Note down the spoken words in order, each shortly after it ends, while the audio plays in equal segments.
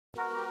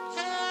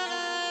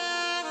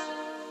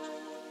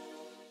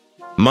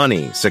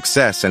Money,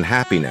 success, and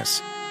happiness.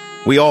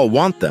 We all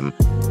want them,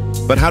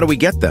 but how do we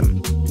get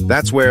them?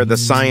 That's where the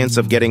science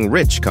of getting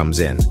rich comes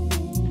in.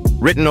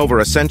 Written over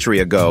a century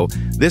ago,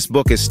 this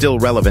book is still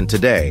relevant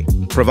today,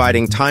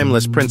 providing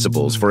timeless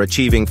principles for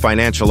achieving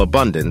financial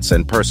abundance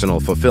and personal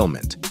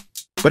fulfillment.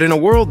 But in a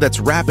world that's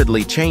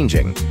rapidly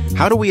changing,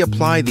 how do we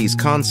apply these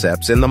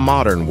concepts in the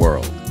modern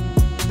world?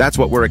 That's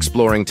what we're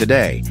exploring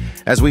today,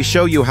 as we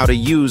show you how to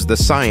use the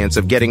science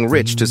of getting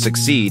rich to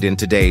succeed in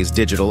today's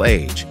digital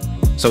age.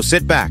 So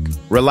sit back,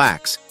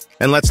 relax,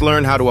 and let's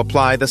learn how to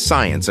apply the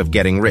science of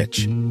getting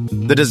rich.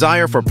 The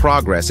desire for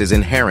progress is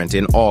inherent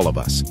in all of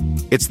us.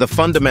 It's the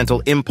fundamental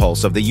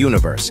impulse of the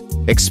universe,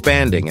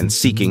 expanding and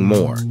seeking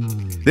more.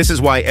 This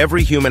is why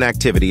every human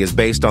activity is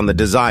based on the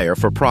desire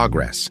for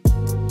progress.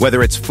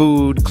 Whether it's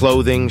food,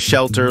 clothing,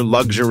 shelter,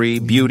 luxury,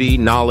 beauty,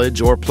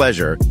 knowledge, or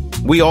pleasure,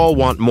 we all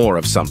want more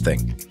of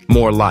something,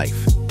 more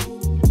life.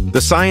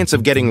 The science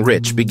of getting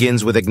rich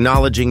begins with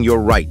acknowledging your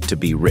right to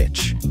be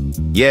rich.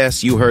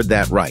 Yes, you heard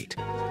that right.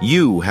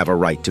 You have a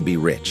right to be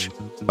rich.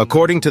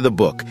 According to the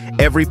book,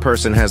 every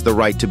person has the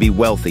right to be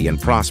wealthy and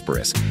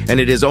prosperous, and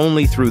it is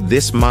only through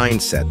this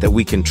mindset that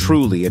we can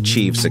truly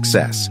achieve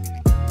success.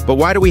 But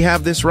why do we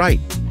have this right?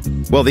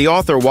 Well, the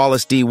author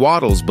Wallace D.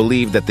 Wattles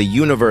believed that the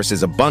universe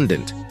is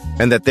abundant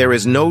and that there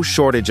is no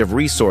shortage of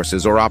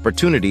resources or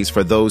opportunities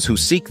for those who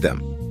seek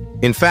them.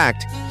 In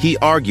fact, he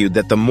argued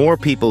that the more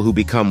people who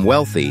become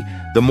wealthy,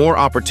 the more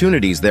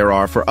opportunities there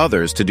are for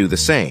others to do the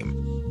same.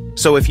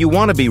 So if you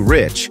want to be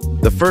rich,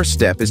 the first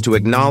step is to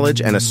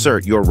acknowledge and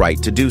assert your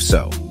right to do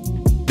so.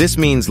 This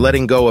means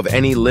letting go of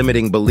any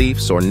limiting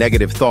beliefs or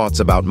negative thoughts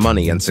about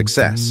money and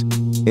success.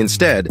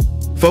 Instead,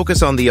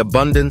 focus on the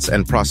abundance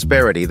and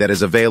prosperity that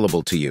is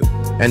available to you,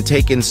 and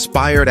take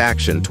inspired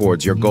action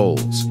towards your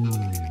goals.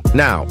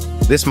 Now,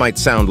 this might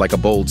sound like a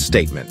bold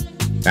statement.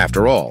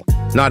 After all,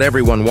 not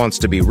everyone wants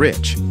to be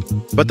rich.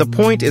 But the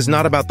point is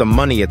not about the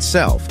money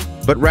itself,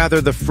 but rather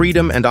the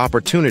freedom and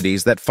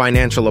opportunities that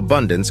financial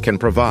abundance can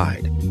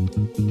provide.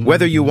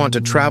 Whether you want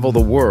to travel the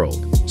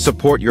world,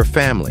 support your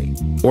family,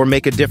 or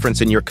make a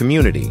difference in your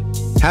community,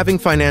 having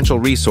financial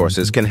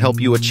resources can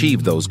help you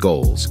achieve those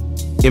goals.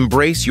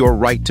 Embrace your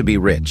right to be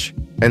rich,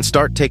 and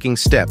start taking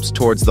steps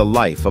towards the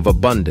life of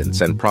abundance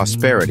and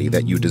prosperity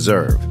that you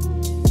deserve.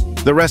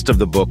 The rest of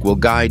the book will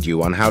guide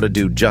you on how to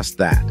do just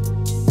that.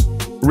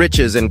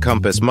 Riches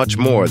encompass much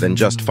more than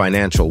just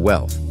financial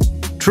wealth.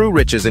 True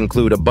riches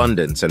include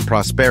abundance and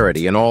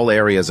prosperity in all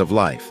areas of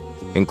life,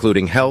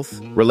 including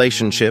health,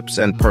 relationships,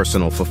 and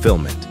personal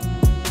fulfillment.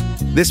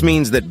 This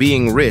means that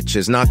being rich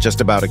is not just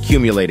about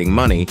accumulating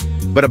money,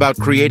 but about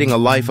creating a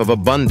life of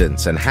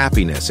abundance and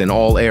happiness in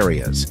all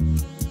areas.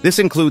 This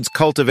includes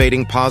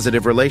cultivating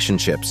positive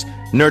relationships,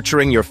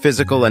 nurturing your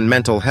physical and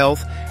mental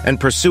health, and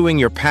pursuing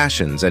your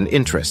passions and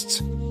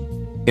interests.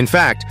 In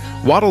fact,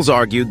 Wattles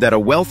argued that a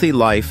wealthy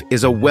life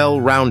is a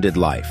well-rounded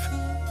life,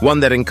 one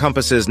that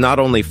encompasses not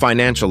only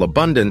financial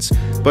abundance,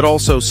 but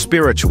also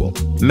spiritual,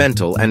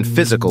 mental, and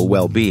physical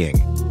well-being.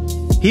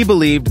 He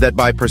believed that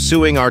by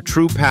pursuing our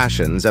true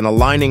passions and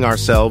aligning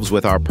ourselves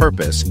with our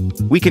purpose,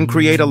 we can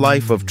create a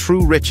life of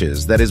true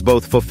riches that is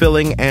both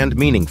fulfilling and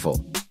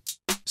meaningful.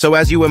 So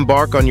as you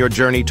embark on your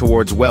journey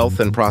towards wealth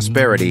and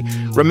prosperity,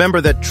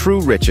 remember that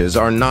true riches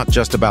are not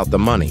just about the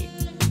money.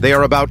 They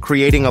are about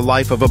creating a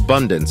life of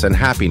abundance and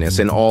happiness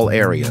in all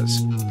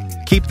areas.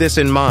 Keep this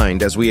in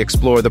mind as we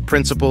explore the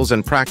principles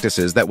and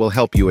practices that will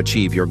help you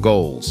achieve your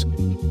goals.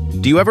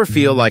 Do you ever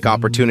feel like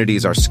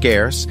opportunities are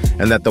scarce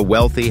and that the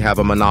wealthy have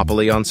a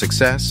monopoly on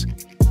success?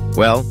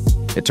 Well,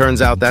 it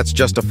turns out that's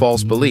just a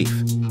false belief.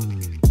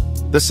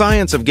 The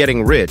science of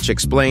getting rich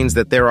explains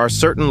that there are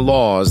certain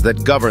laws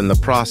that govern the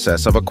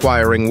process of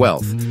acquiring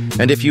wealth,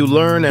 and if you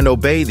learn and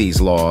obey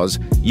these laws,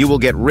 you will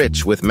get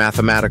rich with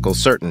mathematical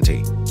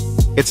certainty.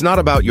 It's not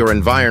about your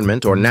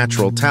environment or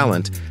natural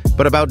talent,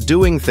 but about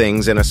doing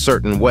things in a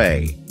certain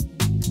way.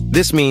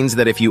 This means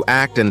that if you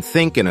act and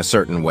think in a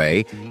certain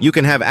way, you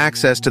can have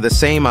access to the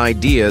same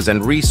ideas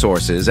and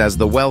resources as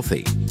the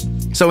wealthy.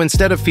 So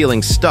instead of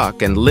feeling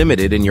stuck and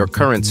limited in your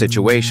current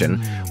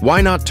situation, why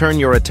not turn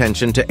your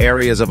attention to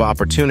areas of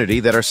opportunity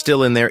that are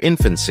still in their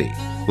infancy,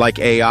 like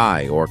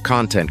AI or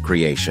content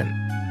creation?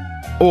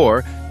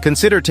 Or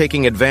consider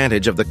taking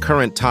advantage of the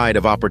current tide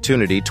of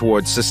opportunity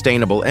towards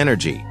sustainable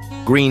energy,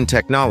 green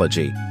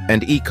technology,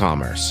 and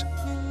e-commerce.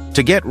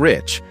 To get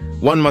rich,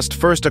 one must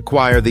first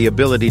acquire the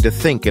ability to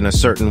think in a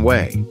certain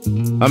way.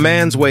 A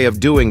man's way of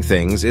doing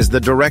things is the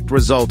direct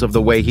result of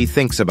the way he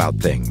thinks about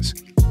things.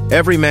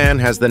 Every man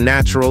has the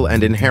natural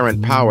and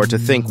inherent power to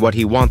think what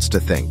he wants to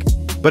think,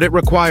 but it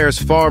requires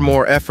far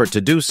more effort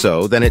to do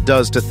so than it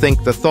does to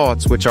think the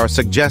thoughts which are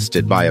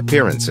suggested by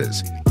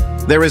appearances.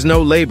 There is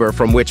no labor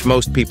from which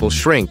most people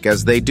shrink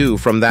as they do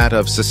from that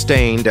of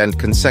sustained and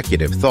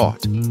consecutive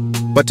thought.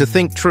 But to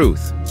think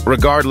truth,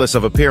 regardless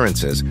of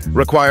appearances,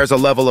 requires a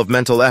level of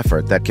mental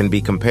effort that can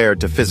be compared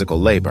to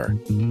physical labor.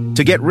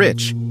 To get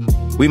rich,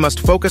 we must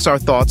focus our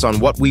thoughts on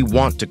what we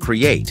want to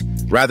create,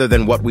 rather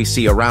than what we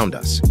see around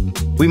us.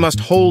 We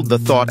must hold the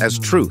thought as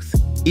truth,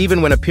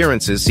 even when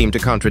appearances seem to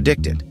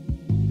contradict it.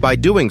 By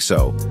doing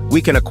so,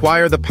 we can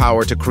acquire the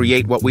power to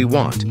create what we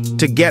want,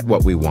 to get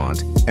what we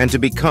want, and to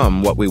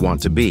become what we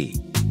want to be.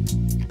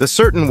 The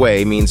certain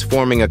way means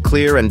forming a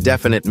clear and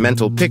definite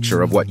mental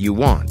picture of what you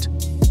want.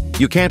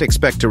 You can't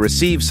expect to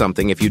receive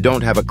something if you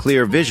don't have a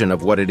clear vision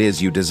of what it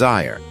is you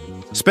desire.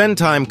 Spend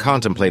time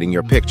contemplating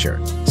your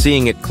picture,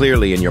 seeing it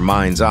clearly in your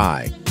mind's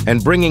eye,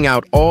 and bringing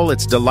out all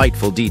its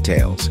delightful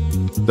details.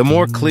 The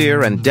more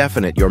clear and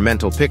definite your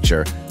mental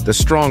picture, the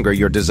stronger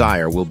your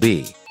desire will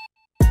be.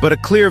 But a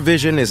clear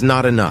vision is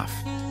not enough.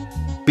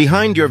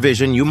 Behind your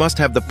vision, you must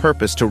have the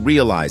purpose to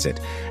realize it,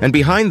 and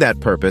behind that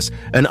purpose,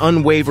 an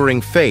unwavering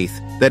faith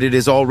that it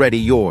is already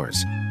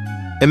yours.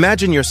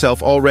 Imagine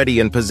yourself already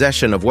in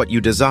possession of what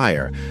you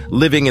desire,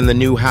 living in the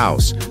new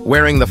house,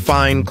 wearing the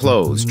fine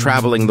clothes,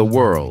 traveling the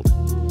world.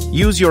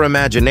 Use your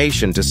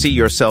imagination to see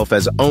yourself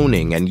as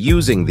owning and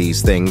using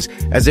these things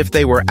as if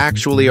they were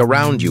actually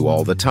around you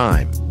all the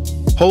time.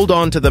 Hold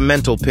on to the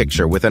mental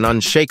picture with an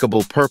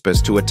unshakable purpose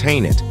to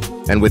attain it,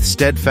 and with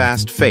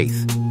steadfast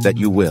faith that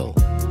you will.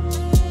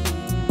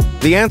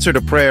 The answer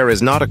to prayer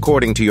is not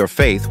according to your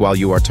faith while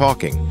you are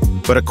talking,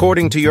 but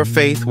according to your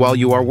faith while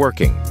you are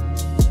working.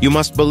 You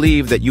must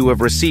believe that you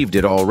have received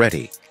it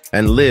already,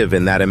 and live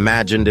in that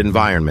imagined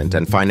environment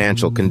and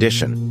financial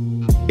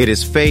condition. It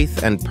is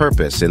faith and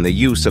purpose in the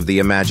use of the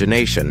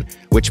imagination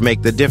which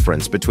make the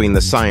difference between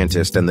the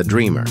scientist and the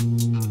dreamer.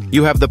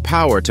 You have the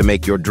power to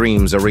make your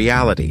dreams a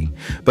reality,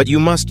 but you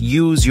must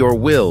use your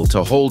will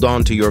to hold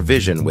on to your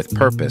vision with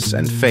purpose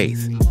and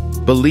faith.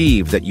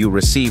 Believe that you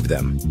receive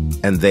them,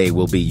 and they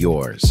will be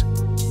yours.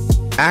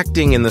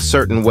 Acting in the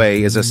certain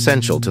way is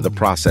essential to the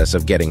process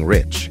of getting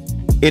rich.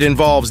 It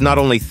involves not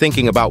only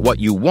thinking about what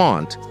you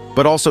want,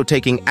 but also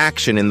taking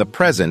action in the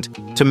present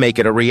to make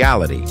it a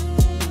reality.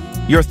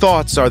 Your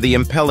thoughts are the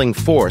impelling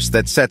force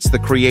that sets the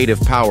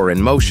creative power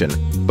in motion,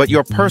 but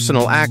your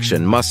personal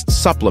action must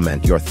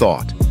supplement your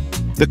thought.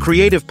 The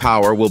creative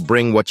power will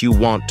bring what you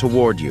want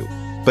toward you,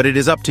 but it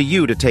is up to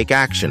you to take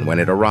action when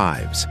it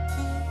arrives.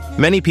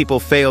 Many people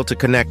fail to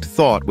connect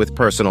thought with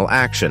personal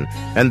action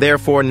and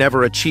therefore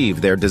never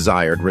achieve their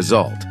desired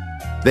result.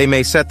 They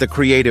may set the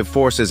creative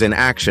forces in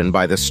action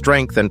by the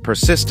strength and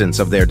persistence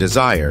of their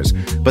desires,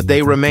 but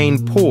they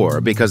remain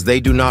poor because they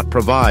do not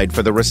provide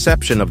for the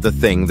reception of the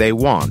thing they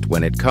want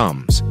when it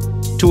comes.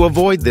 To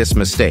avoid this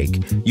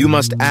mistake, you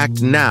must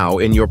act now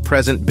in your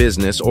present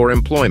business or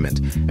employment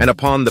and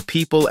upon the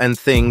people and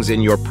things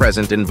in your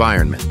present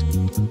environment.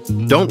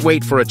 Don't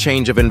wait for a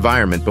change of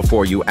environment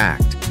before you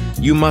act.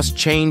 You must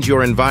change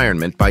your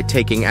environment by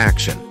taking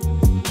action.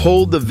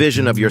 Hold the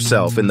vision of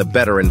yourself in the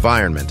better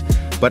environment,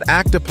 but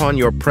act upon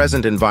your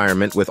present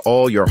environment with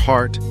all your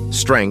heart,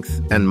 strength,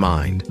 and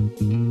mind.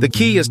 The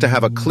key is to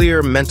have a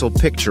clear mental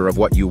picture of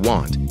what you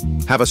want,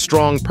 have a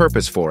strong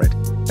purpose for it,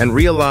 and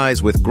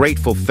realize with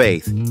grateful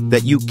faith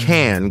that you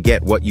can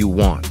get what you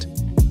want.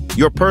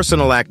 Your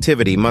personal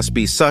activity must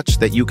be such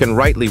that you can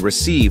rightly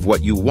receive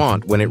what you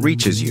want when it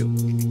reaches you.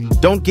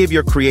 Don't give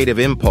your creative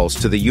impulse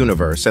to the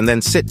universe and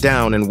then sit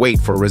down and wait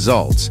for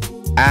results.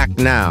 Act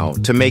now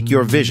to make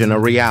your vision a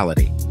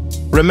reality.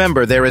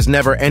 Remember, there is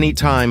never any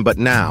time but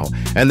now,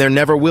 and there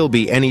never will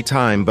be any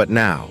time but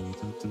now.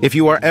 If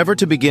you are ever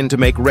to begin to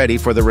make ready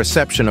for the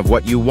reception of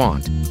what you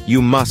want,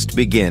 you must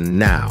begin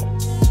now.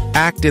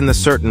 Act in the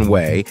certain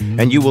way,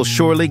 and you will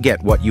surely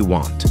get what you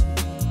want.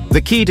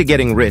 The key to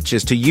getting rich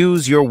is to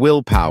use your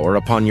willpower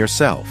upon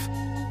yourself.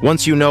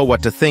 Once you know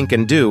what to think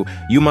and do,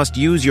 you must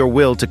use your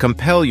will to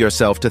compel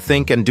yourself to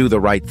think and do the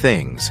right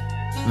things.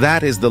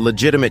 That is the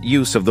legitimate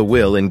use of the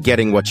will in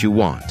getting what you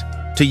want,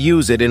 to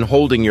use it in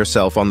holding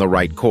yourself on the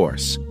right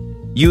course.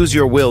 Use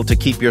your will to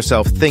keep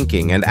yourself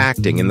thinking and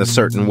acting in the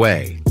certain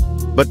way.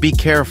 But be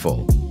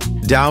careful.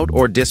 Doubt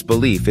or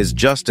disbelief is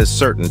just as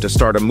certain to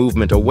start a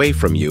movement away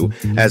from you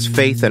as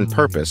faith and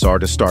purpose are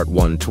to start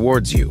one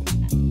towards you.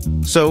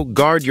 So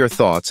guard your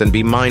thoughts and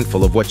be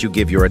mindful of what you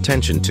give your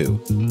attention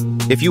to.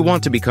 If you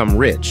want to become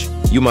rich,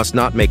 you must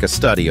not make a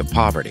study of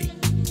poverty.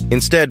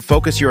 Instead,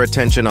 focus your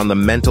attention on the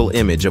mental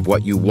image of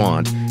what you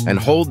want and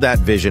hold that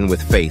vision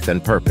with faith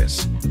and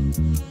purpose.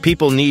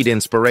 People need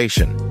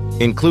inspiration,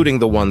 including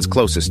the ones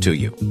closest to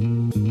you.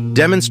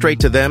 Demonstrate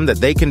to them that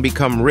they can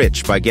become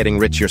rich by getting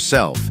rich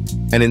yourself,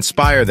 and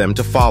inspire them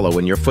to follow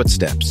in your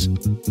footsteps.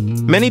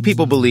 Many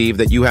people believe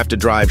that you have to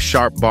drive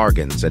sharp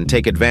bargains and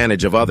take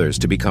advantage of others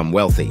to become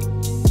wealthy.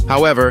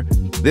 However,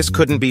 this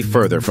couldn't be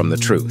further from the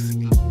truth.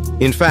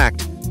 In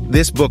fact,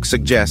 this book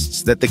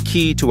suggests that the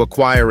key to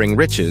acquiring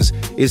riches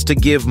is to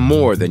give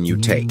more than you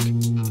take.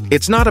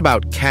 It's not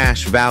about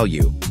cash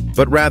value,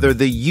 but rather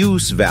the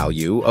use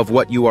value of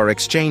what you are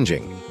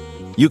exchanging.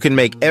 You can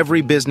make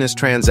every business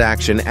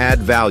transaction add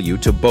value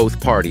to both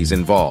parties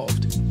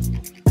involved.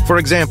 For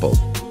example,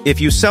 if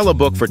you sell a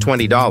book for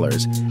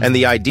 $20 and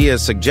the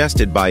ideas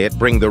suggested by it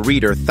bring the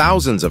reader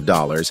thousands of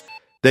dollars,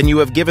 then you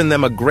have given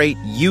them a great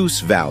use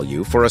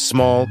value for a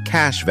small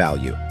cash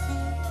value.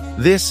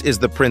 This is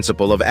the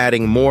principle of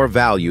adding more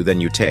value than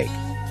you take.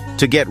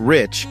 To get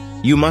rich,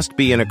 you must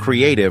be in a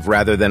creative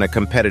rather than a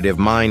competitive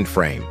mind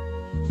frame.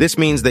 This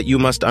means that you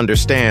must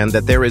understand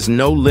that there is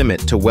no limit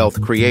to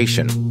wealth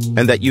creation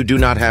and that you do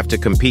not have to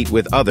compete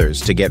with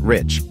others to get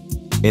rich.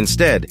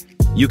 Instead,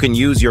 you can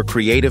use your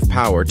creative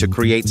power to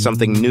create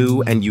something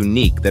new and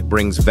unique that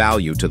brings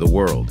value to the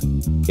world.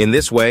 In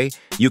this way,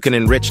 you can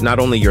enrich not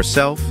only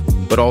yourself,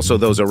 but also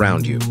those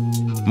around you.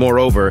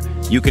 Moreover,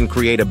 you can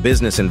create a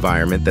business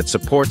environment that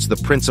supports the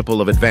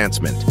principle of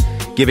advancement,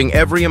 giving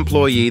every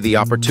employee the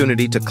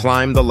opportunity to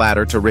climb the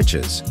ladder to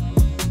riches.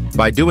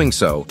 By doing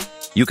so,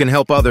 you can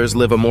help others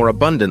live a more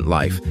abundant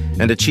life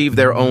and achieve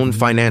their own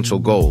financial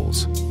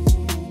goals.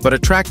 But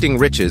attracting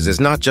riches is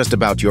not just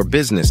about your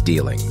business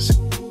dealings.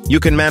 You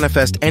can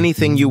manifest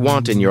anything you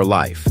want in your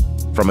life,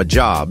 from a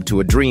job to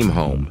a dream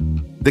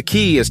home. The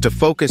key is to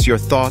focus your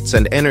thoughts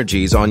and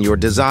energies on your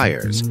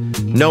desires,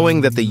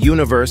 knowing that the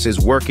universe is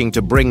working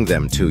to bring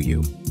them to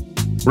you.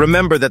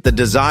 Remember that the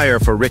desire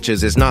for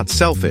riches is not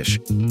selfish,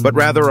 but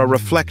rather a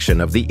reflection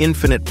of the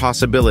infinite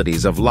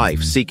possibilities of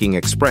life seeking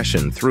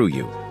expression through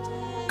you.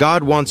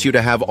 God wants you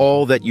to have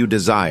all that you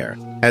desire,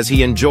 as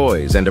He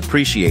enjoys and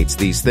appreciates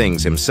these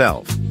things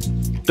Himself.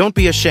 Don't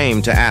be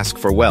ashamed to ask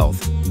for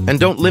wealth, and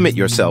don't limit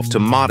yourself to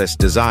modest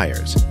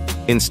desires.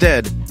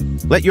 Instead,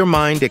 let your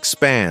mind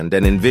expand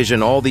and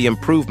envision all the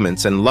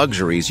improvements and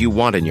luxuries you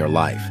want in your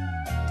life.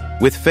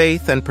 With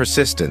faith and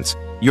persistence,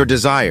 your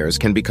desires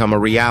can become a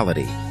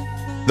reality.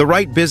 The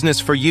right business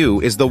for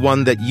you is the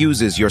one that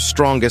uses your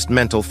strongest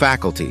mental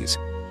faculties.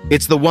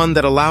 It's the one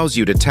that allows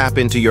you to tap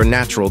into your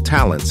natural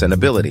talents and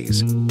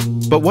abilities.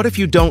 But what if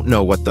you don't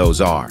know what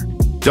those are?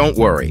 Don't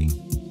worry.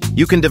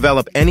 You can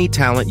develop any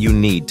talent you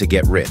need to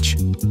get rich.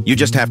 You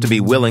just have to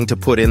be willing to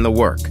put in the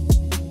work.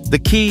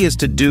 The key is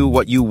to do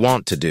what you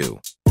want to do.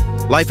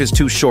 Life is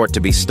too short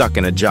to be stuck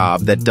in a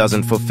job that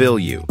doesn't fulfill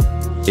you.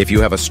 If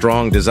you have a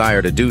strong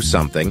desire to do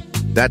something,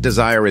 that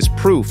desire is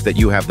proof that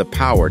you have the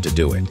power to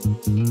do it.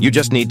 You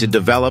just need to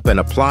develop and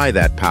apply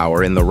that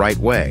power in the right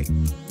way.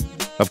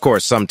 Of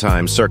course,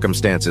 sometimes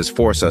circumstances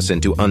force us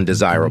into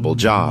undesirable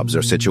jobs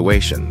or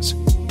situations.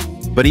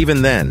 But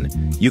even then,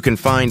 you can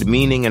find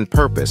meaning and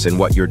purpose in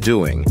what you're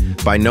doing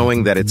by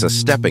knowing that it's a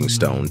stepping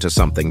stone to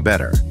something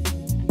better.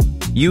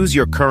 Use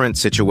your current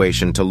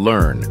situation to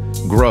learn,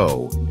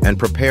 grow, and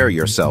prepare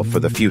yourself for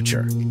the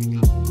future.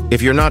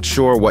 If you're not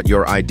sure what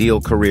your ideal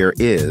career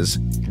is,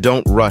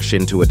 don't rush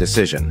into a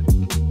decision.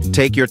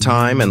 Take your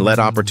time and let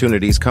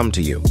opportunities come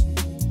to you.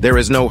 There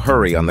is no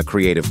hurry on the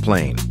creative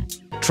plane.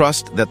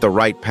 Trust that the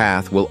right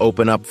path will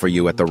open up for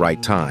you at the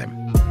right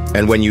time.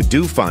 And when you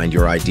do find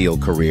your ideal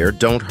career,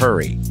 don't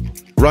hurry.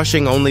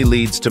 Rushing only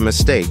leads to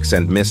mistakes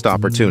and missed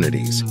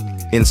opportunities.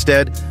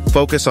 Instead,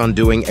 focus on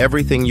doing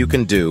everything you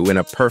can do in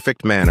a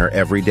perfect manner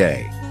every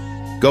day.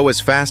 Go as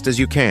fast as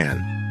you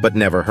can, but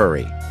never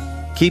hurry.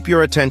 Keep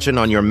your attention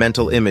on your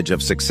mental image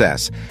of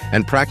success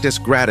and practice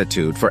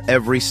gratitude for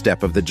every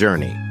step of the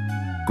journey.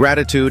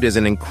 Gratitude is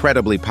an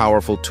incredibly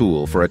powerful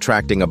tool for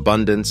attracting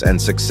abundance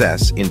and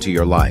success into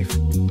your life.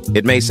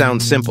 It may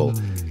sound simple,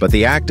 but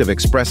the act of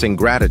expressing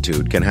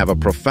gratitude can have a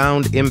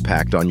profound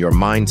impact on your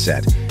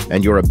mindset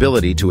and your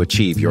ability to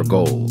achieve your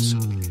goals.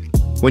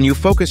 When you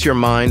focus your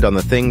mind on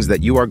the things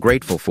that you are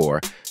grateful for,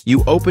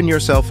 you open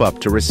yourself up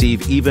to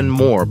receive even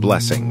more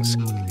blessings.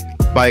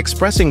 By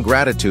expressing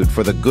gratitude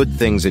for the good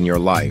things in your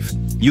life,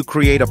 you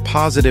create a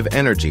positive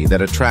energy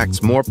that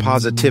attracts more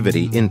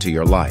positivity into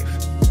your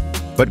life.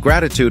 But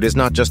gratitude is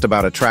not just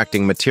about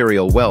attracting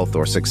material wealth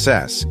or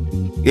success.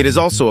 It is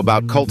also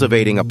about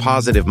cultivating a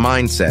positive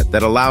mindset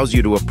that allows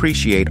you to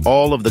appreciate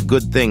all of the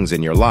good things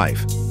in your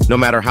life, no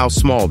matter how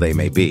small they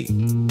may be.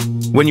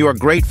 When you are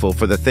grateful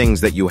for the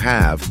things that you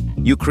have,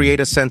 you create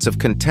a sense of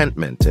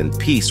contentment and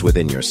peace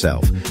within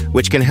yourself,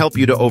 which can help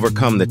you to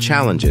overcome the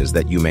challenges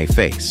that you may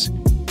face.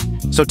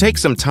 So take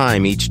some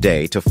time each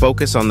day to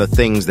focus on the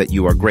things that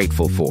you are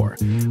grateful for,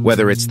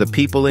 whether it's the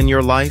people in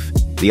your life,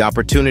 the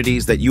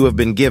opportunities that you have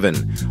been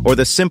given, or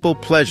the simple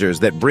pleasures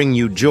that bring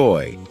you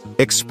joy.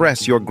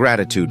 Express your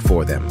gratitude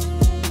for them.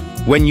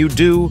 When you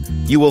do,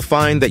 you will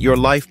find that your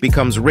life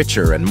becomes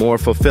richer and more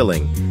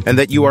fulfilling, and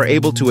that you are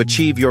able to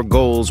achieve your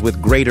goals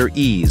with greater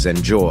ease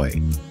and joy.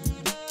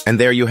 And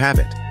there you have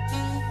it.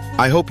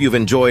 I hope you've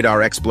enjoyed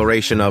our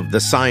exploration of the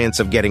science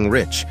of getting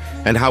rich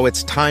and how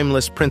its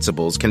timeless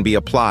principles can be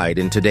applied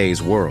in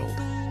today's world.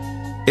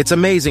 It's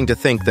amazing to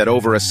think that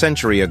over a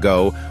century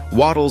ago,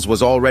 Wattles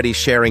was already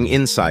sharing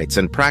insights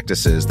and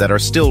practices that are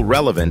still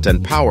relevant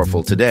and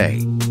powerful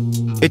today.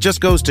 It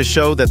just goes to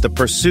show that the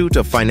pursuit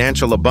of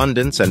financial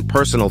abundance and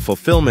personal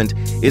fulfillment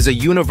is a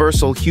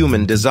universal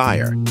human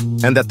desire,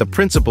 and that the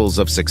principles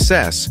of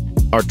success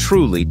are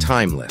truly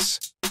timeless.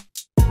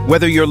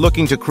 Whether you're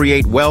looking to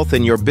create wealth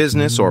in your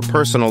business or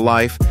personal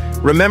life,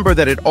 remember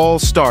that it all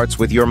starts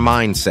with your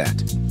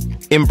mindset.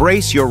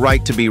 Embrace your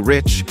right to be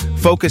rich,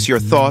 focus your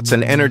thoughts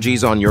and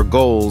energies on your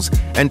goals,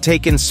 and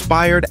take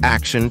inspired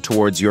action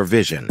towards your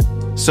vision.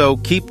 So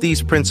keep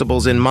these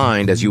principles in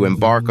mind as you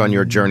embark on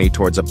your journey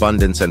towards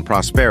abundance and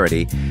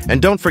prosperity,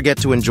 and don't forget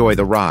to enjoy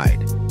the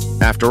ride.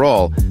 After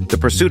all, the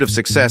pursuit of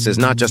success is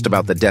not just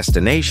about the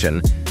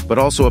destination, but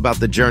also about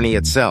the journey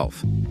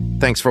itself.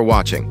 Thanks for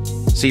watching.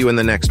 See you in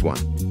the next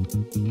one.